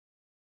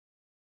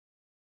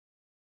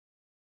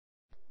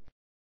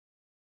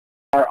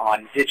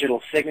on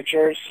digital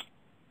signatures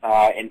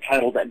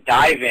entitled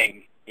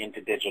Diving into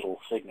Digital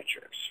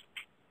Signatures.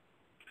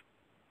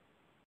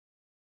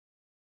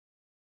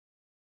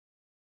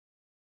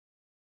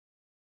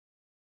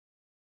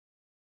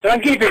 So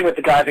in keeping with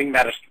the diving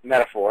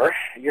metaphor,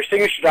 your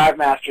signature dive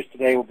masters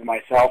today will be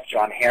myself,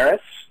 John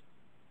Harris,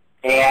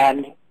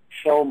 and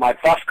Phil, my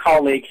buff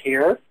colleague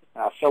here,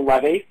 Phil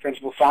Levy,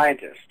 principal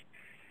scientist.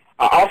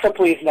 Also,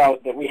 please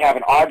note that we have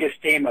an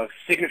august team of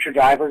signature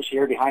divers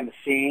here behind the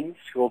scenes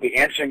who will be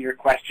answering your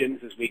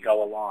questions as we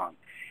go along.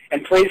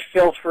 And please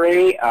feel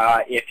free,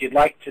 if you'd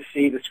like to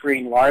see the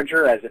screen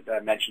larger, as I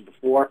mentioned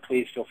before,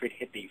 please feel free to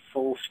hit the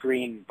full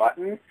screen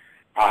button.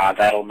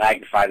 That'll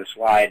magnify the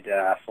slide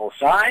full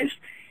size.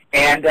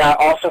 And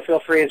also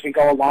feel free as we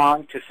go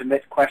along to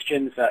submit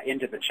questions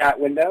into the chat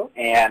window,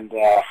 and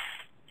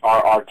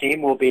our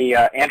team will be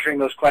answering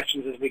those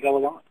questions as we go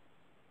along.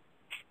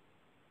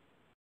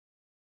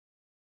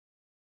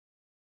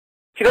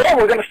 Today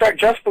we're going to start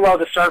just below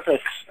the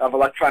surface of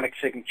electronic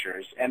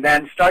signatures and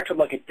then start to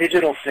look at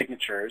digital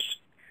signatures,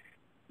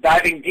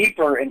 diving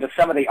deeper into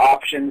some of the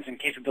options and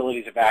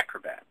capabilities of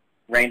Acrobat,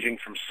 ranging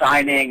from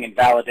signing and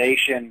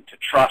validation to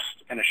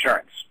trust and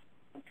assurance.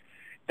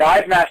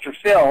 Dive Master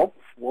Phil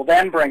will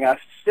then bring us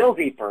still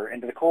deeper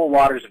into the cool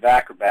waters of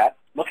Acrobat,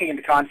 looking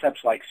into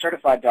concepts like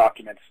certified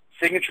documents,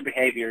 signature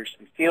behaviors,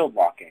 and field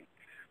locking,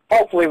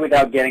 hopefully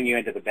without getting you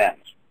into the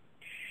bends.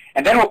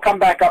 And then we'll come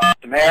back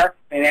up to Mare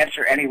and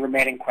answer any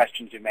remaining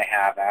questions you may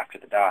have after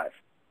the dive.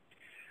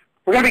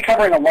 We're going to be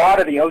covering a lot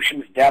of the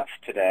ocean's depths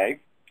today,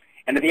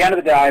 and at the end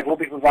of the dive, we'll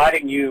be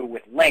providing you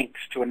with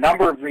links to a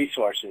number of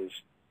resources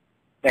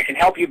that can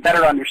help you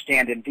better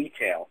understand in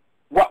detail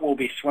what we'll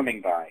be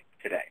swimming by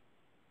today.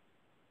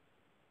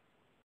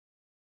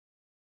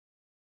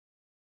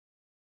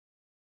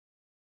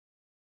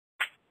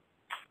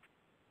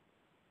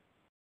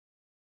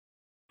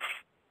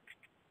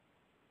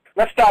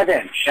 Let's dive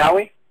in, shall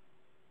we?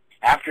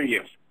 After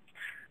you.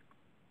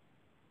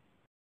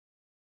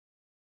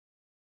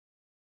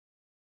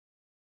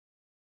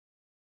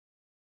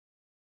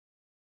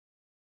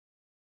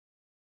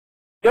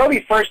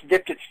 Adobe first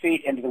dipped its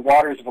feet into the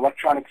waters of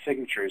electronic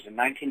signatures in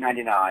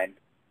 1999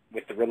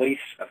 with the release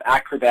of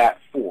Acrobat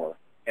 4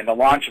 and the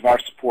launch of our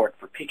support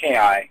for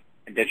PKI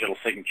and digital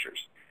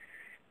signatures.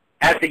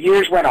 As the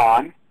years went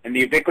on and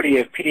the ubiquity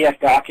of PDF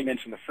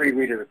documents in the free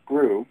reader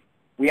grew,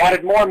 we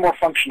added more and more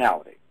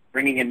functionality,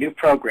 bringing in new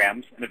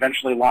programs and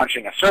eventually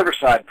launching a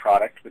server-side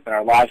product within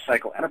our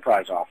Lifecycle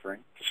Enterprise offering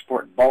to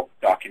support bulk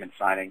document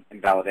signing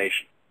and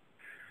validation.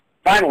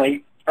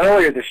 Finally,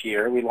 earlier this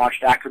year, we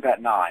launched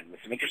Acrobat 9 with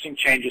some interesting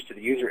changes to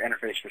the user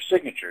interface for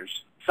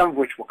signatures, some of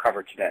which we'll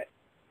cover today.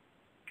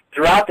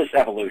 Throughout this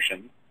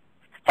evolution,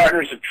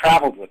 partners have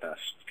traveled with us,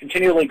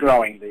 continually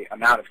growing the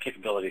amount of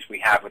capabilities we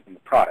have within the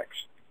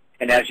products.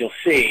 And as you'll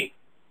see,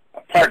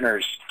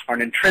 partners are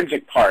an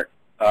intrinsic part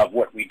of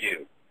what we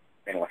do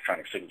in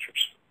electronic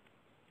signatures.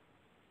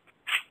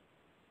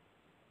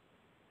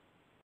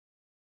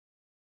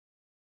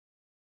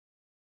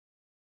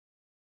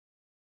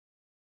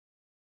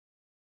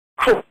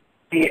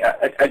 The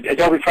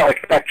Adobe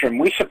product spectrum,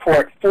 we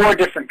support 4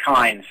 different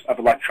kinds of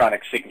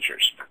electronic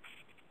signatures.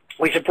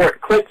 We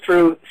support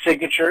click-through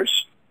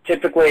signatures.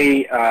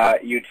 Typically,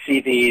 you'd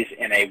see these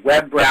in a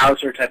web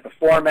browser type of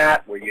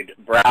format where you'd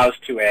browse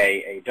to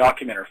a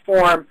document or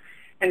form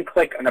and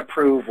click an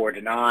approve or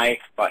deny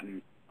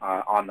button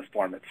on the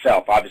form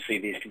itself. Obviously,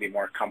 these can be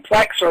more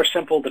complex or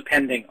simple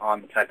depending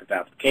on the type of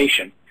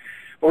application,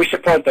 but we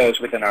support those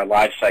within our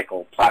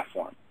Lifecycle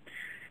platform.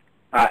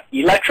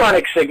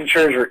 Electronic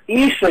signatures or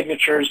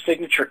e-signatures,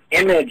 signature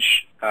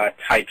image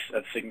types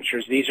of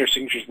signatures. These are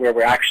signatures where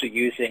we're actually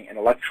using an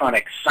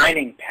electronic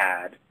signing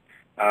pad,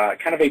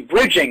 kind of a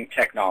bridging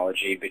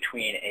technology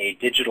between a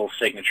digital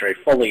signature, a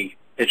fully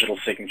digital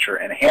signature,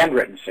 and a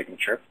handwritten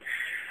signature.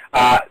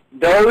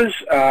 Those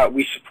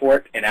we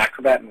support in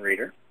Acrobat and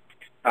Reader,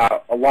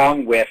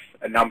 along with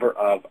a number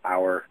of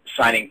our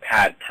signing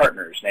pad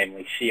partners,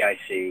 namely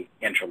CIC,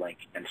 Interlink,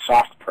 and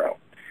SoftPro.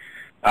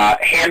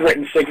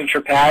 Handwritten signature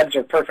pads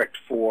are perfect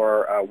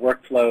for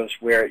workflows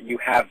where you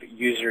have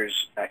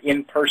users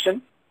in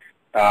person,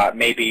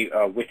 maybe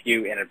with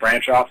you in a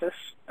branch office,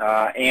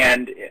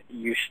 and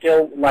you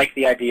still like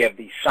the idea of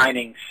the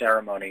signing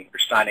ceremony or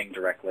signing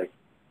directly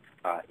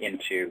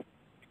into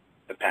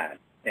the pad,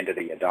 into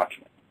the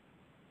document.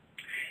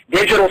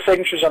 Digital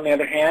signatures, on the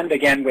other hand,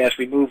 again, as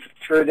we move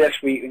through this,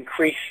 we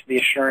increase the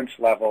assurance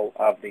level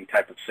of the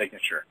type of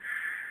signature.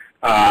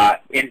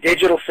 In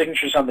digital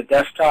signatures on the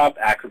desktop,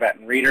 Acrobat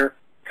and Reader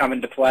come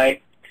into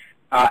play,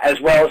 as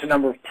well as a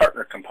number of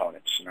partner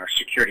components in our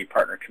security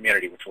partner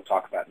community, which we'll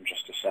talk about in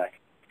just a sec.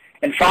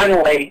 And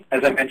finally,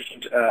 as I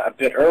mentioned a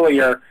bit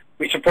earlier,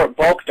 we support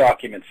bulk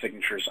document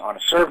signatures on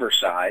a server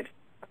side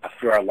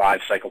through our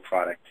Lifecycle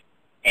product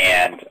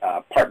and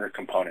partner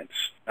components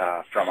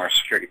from our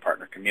security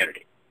partner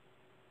community.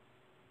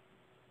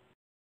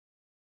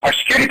 Our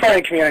security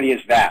partner community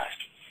is vast,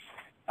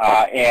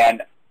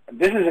 and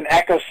this is an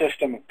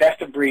ecosystem of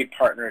best-of-breed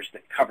partners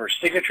that cover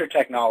signature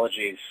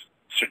technologies,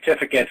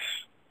 certificates,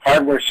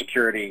 hardware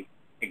security,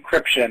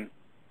 encryption,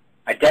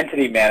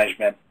 identity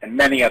management, and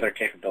many other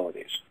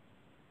capabilities.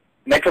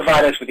 And they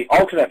provide us with the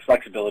ultimate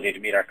flexibility to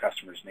meet our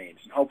customers' needs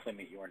and hopefully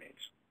meet your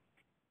needs.